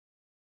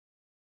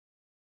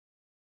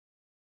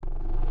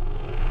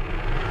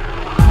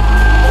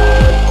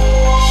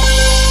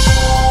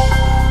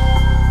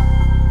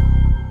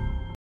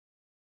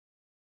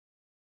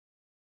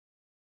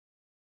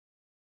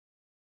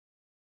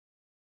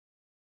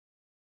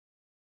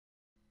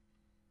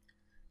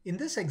In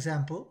this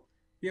example,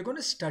 we are going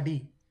to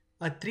study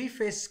a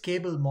three-phase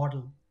cable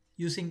model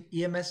using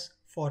EMS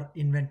for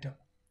Inventor.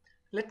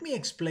 Let me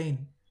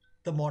explain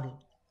the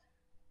model.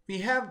 We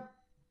have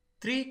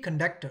three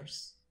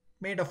conductors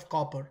made of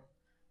copper.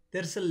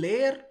 There is a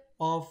layer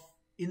of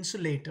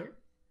insulator,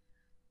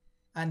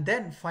 and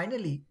then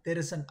finally there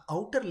is an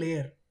outer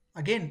layer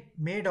again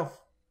made of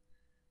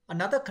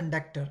another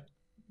conductor,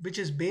 which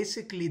is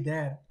basically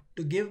there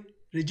to give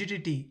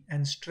rigidity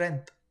and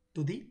strength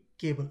to the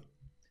cable.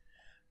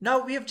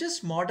 Now we have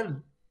just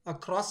modeled a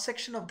cross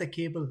section of the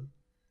cable,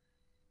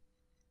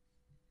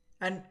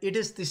 and it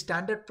is the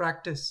standard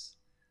practice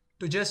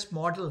to just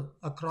model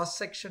a cross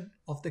section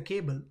of the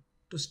cable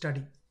to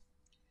study.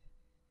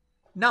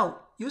 Now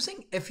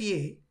using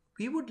FEA,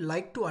 we would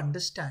like to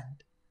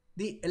understand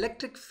the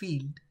electric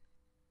field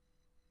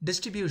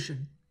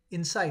distribution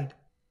inside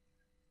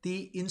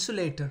the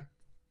insulator.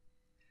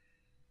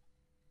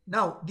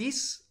 Now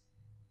these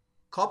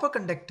copper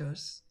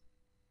conductors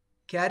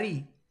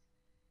carry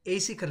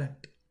AC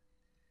current,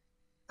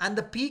 and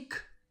the peak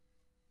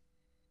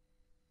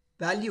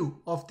value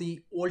of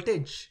the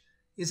voltage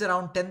is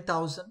around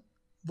 10,000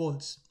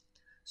 volts.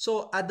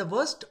 So at the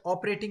worst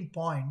operating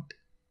point,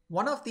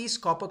 one of these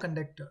copper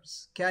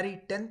conductors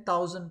carry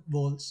 10,000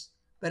 volts,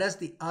 whereas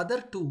the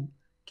other two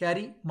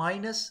carry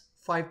minus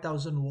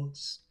 5,000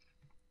 volts.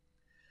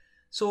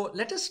 So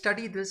let us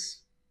study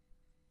this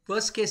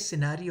worst case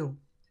scenario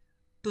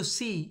to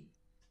see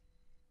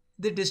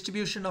the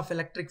distribution of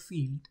electric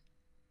field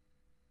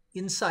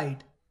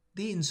inside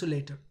the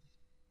insulator.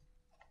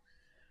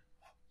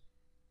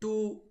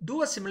 To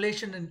do a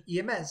simulation in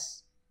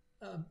EMS,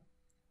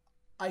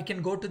 I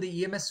can go to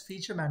the EMS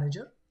feature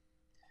manager,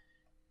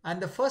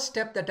 and the first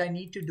step that I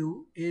need to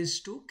do is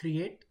to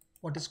create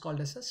what is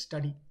called as a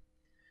study.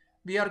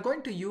 We are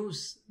going to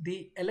use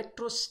the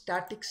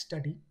electrostatic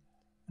study,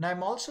 and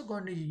I'm also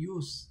going to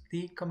use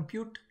the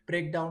compute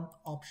breakdown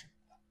option,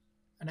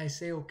 and I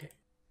say OK.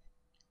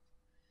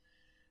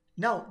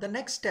 Now the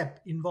next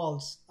step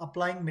involves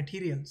applying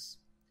materials.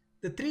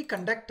 The three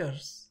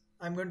conductors,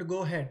 I'm going to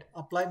go ahead,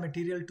 apply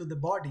material to the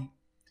body,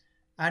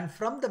 and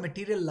from the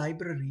material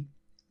library,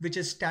 which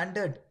is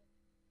standard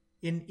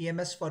in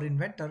EMS for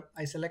Inventor,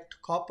 I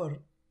select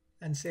copper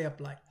and say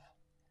apply.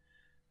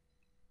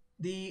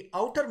 The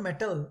outer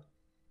metal,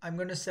 I'm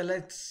going to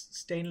select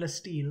stainless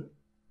steel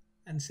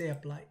and say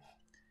apply.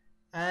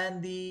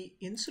 And the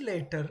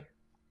insulator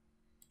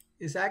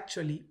is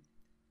actually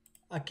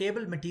a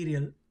cable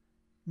material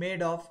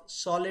made of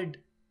solid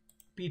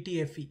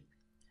PTFE.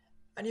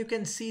 And you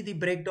can see the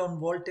breakdown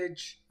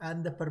voltage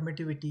and the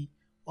permittivity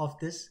of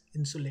this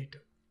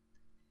insulator.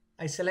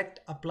 I select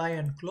apply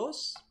and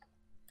close.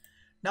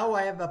 Now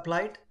I have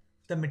applied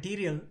the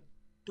material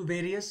to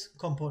various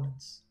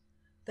components.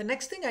 The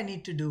next thing I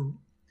need to do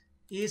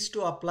is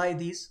to apply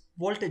these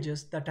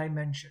voltages that I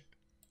mentioned.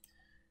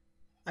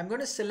 I'm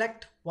going to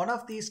select one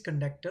of these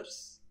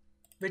conductors,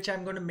 which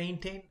I'm going to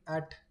maintain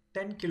at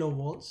 10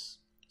 kilovolts,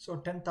 so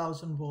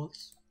 10,000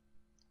 volts.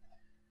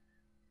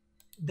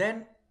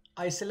 Then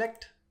I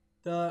select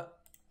the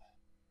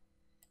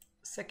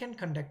second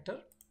conductor,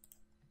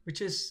 which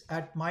is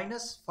at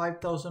minus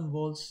 5,000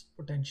 volts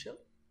potential.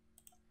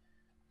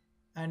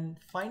 And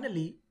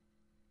finally,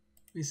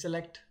 we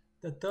select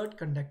the third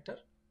conductor,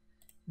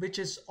 which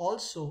is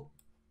also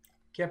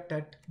kept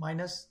at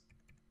minus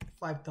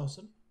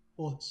 5,000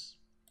 volts.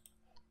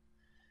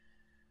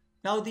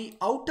 Now the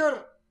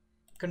outer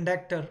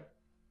conductor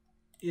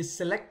is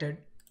selected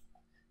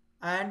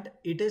and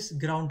it is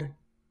grounded.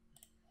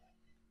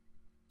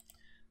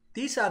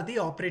 These are the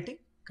operating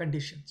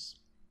conditions.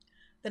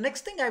 The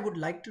next thing I would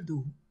like to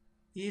do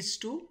is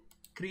to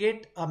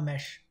create a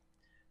mesh.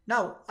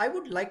 Now I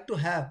would like to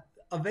have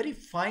a very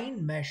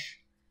fine mesh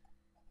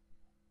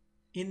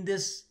in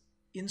this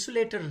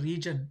insulator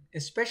region,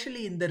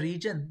 especially in the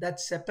region that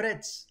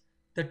separates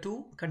the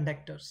two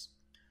conductors.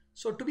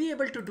 So to be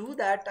able to do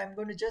that, I'm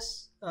going to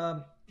just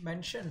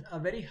mention a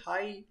very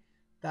high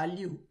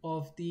value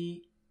of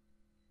the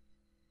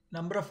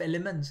number of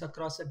elements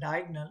across a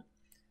diagonal.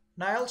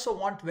 And I also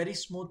want very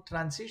smooth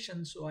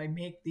transition, so I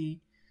make the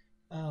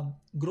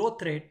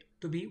growth rate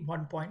to be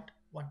 1.1.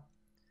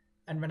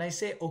 And when I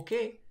say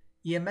OK,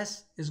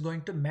 EMS is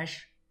going to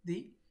mesh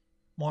the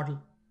model.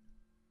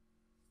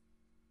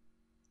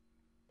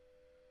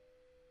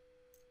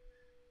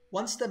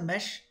 Once the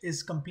mesh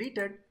is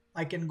completed,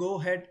 I can go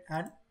ahead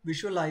and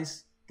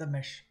visualize the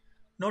mesh.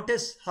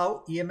 Notice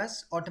how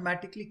EMS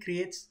automatically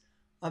creates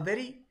a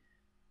very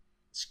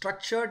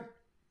structured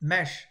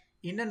mesh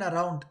in and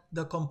around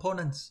the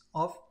components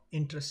of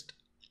interest.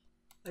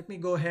 Let me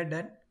go ahead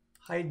and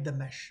hide the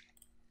mesh.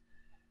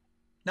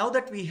 Now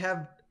that we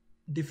have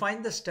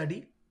defined the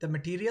study, the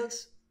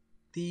materials,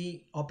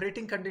 the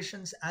operating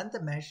conditions, and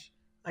the mesh,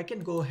 I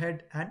can go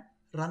ahead and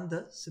run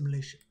the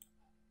simulation.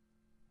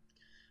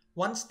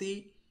 Once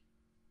the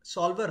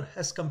solver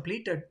has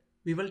completed,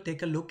 we will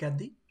take a look at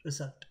the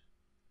result.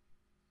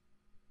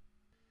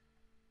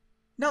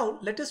 Now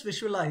let us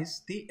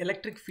visualize the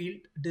electric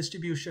field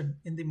distribution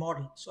in the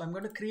model. So I'm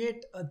going to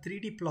create a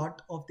 3D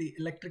plot of the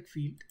electric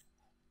field.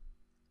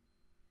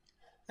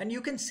 And you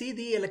can see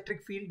the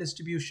electric field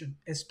distribution,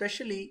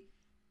 especially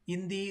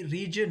in the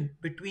region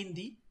between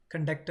the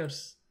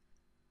conductors.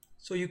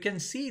 So you can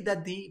see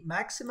that the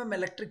maximum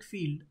electric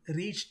field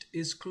reached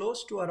is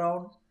close to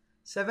around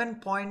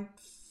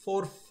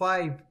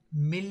 7.45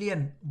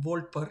 million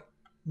volt per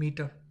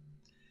meter.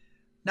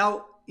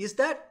 Now, is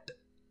that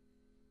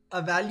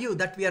a value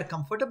that we are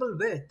comfortable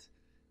with?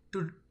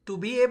 To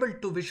be able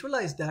to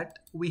visualize that,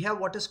 we have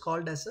what is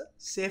called as a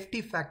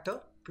safety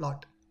factor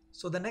plot.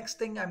 So the next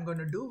thing I'm going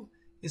to do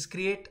is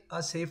create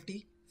a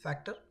safety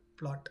factor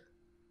plot.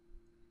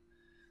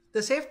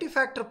 The safety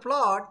factor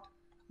plot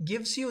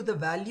gives you the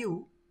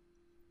value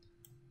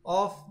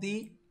of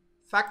the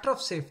factor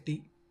of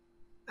safety,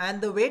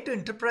 and the way to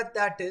interpret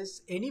that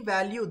is any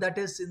value that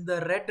is in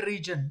the red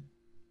region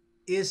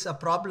is a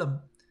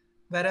problem,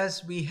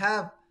 whereas we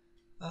have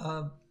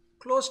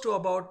close to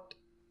about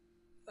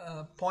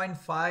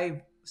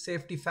 0.5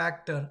 safety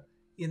factor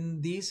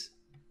in these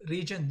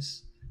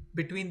regions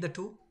between the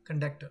two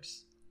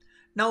conductors.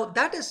 Now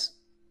that is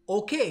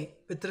okay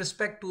with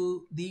respect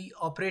to the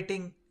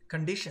operating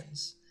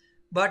conditions,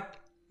 but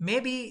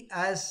maybe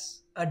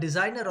as a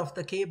designer of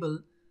the cable,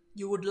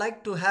 you would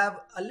like to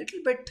have a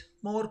little bit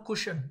more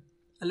cushion,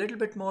 a little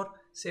bit more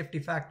safety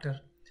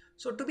factor.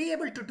 So to be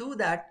able to do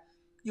that,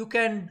 you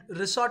can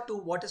resort to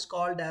what is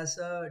called as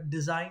a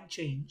design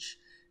change.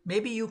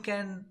 Maybe you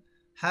can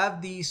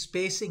have the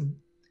spacing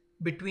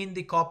between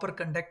the copper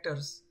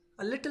conductors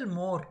a little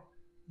more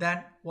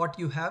than what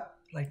you have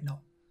right now.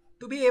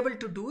 To be able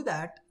to do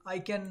that, I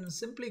can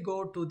simply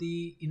go to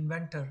the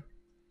Inventor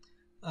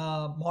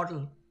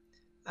model,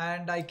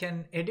 and I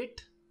can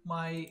edit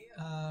my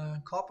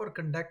copper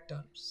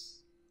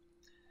conductors,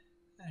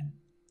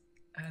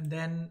 and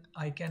then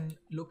I can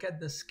look at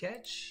the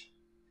sketch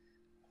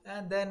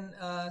and then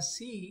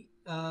see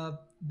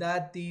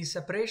that the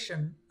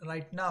separation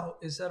right now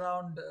is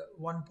around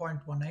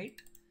 1.18.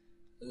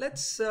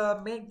 Let's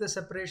make the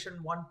separation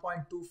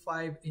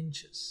 1.25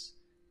 inches,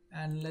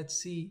 and let's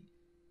see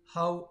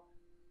how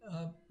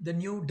the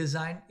new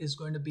design is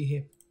going to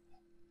behave.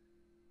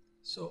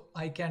 So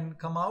I can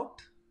come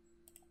out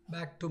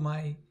back to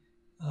my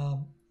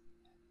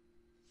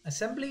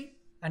assembly,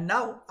 and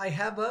now I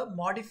have a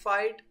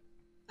modified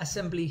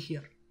assembly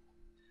here.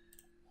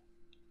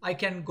 I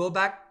can go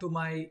back to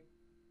my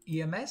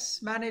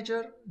EMS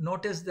manager.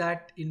 Notice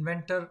that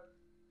Inventor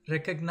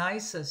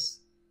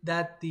recognizes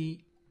that the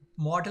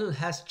model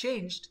has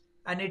changed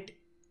and it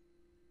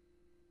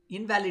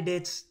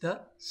invalidates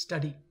the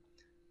study.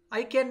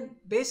 I can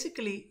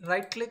basically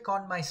right click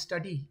on my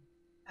study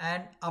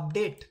and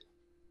update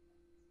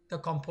the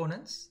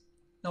components.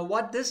 Now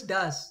what this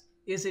does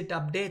is it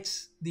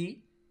updates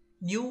the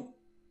new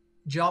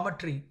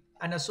geometry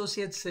and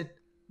associates it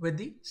with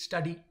the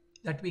study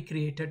that we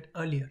created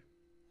earlier.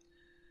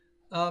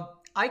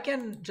 I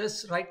can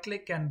just right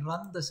click and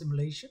run the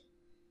simulation.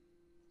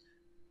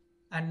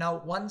 And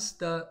now once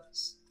the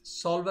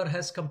solver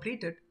has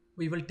completed,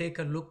 we will take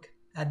a look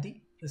at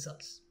the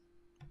results.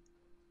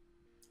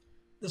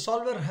 The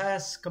solver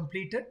has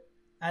completed,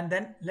 and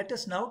then let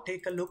us now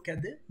take a look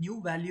at the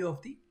new value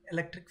of the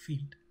electric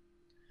field.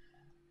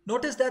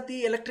 Notice that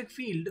the electric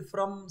field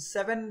from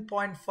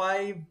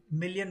 7.5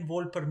 million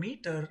volt per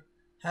meter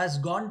has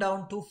gone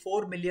down to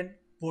 4 million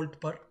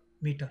volt per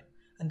meter.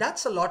 And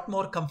that's a lot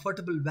more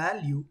comfortable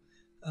value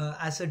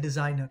as a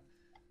designer.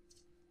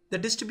 The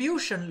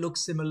distribution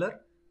looks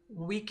similar.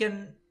 We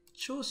can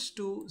choose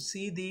to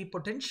see the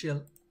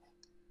potential.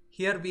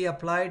 Here we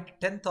applied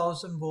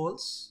 10,000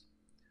 volts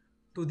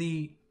to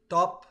the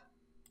top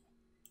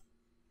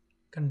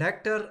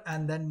conductor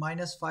and then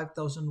minus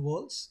 5,000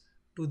 volts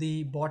to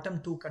the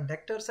bottom two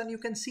conductors, and you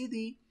can see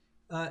the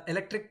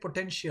electric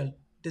potential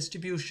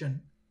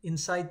distribution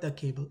inside the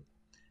cable.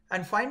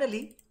 And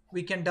finally,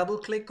 we can double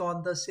click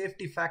on the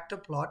safety factor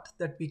plot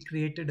that we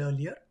created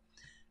earlier,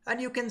 and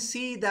you can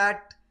see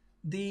that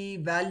the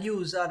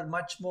values are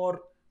much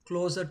more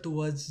closer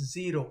towards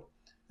 0,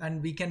 and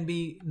we can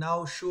be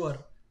now sure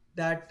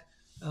that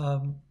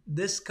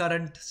this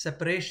current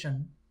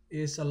separation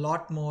is a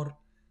lot more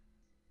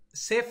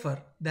safer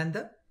than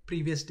the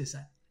previous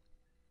design.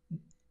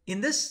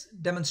 In this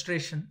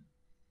demonstration,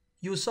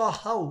 you saw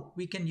how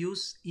we can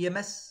use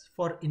EMS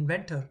for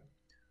Inventor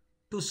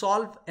to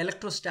solve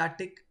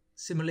electrostatic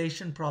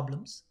simulation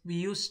problems. We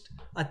used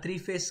a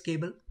 3-phase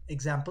cable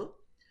example.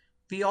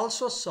 We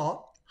also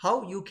saw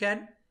how you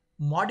can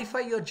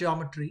modify your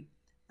geometry,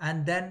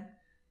 and then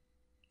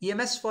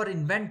EMS for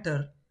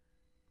Inventor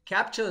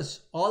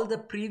captures all the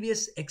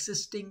previous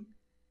existing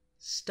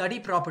study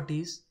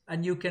properties,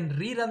 and you can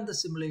rerun the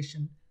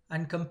simulation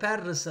and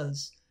compare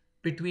results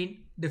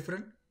between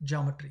different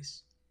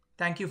geometries.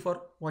 Thank you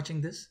for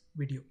watching this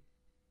video.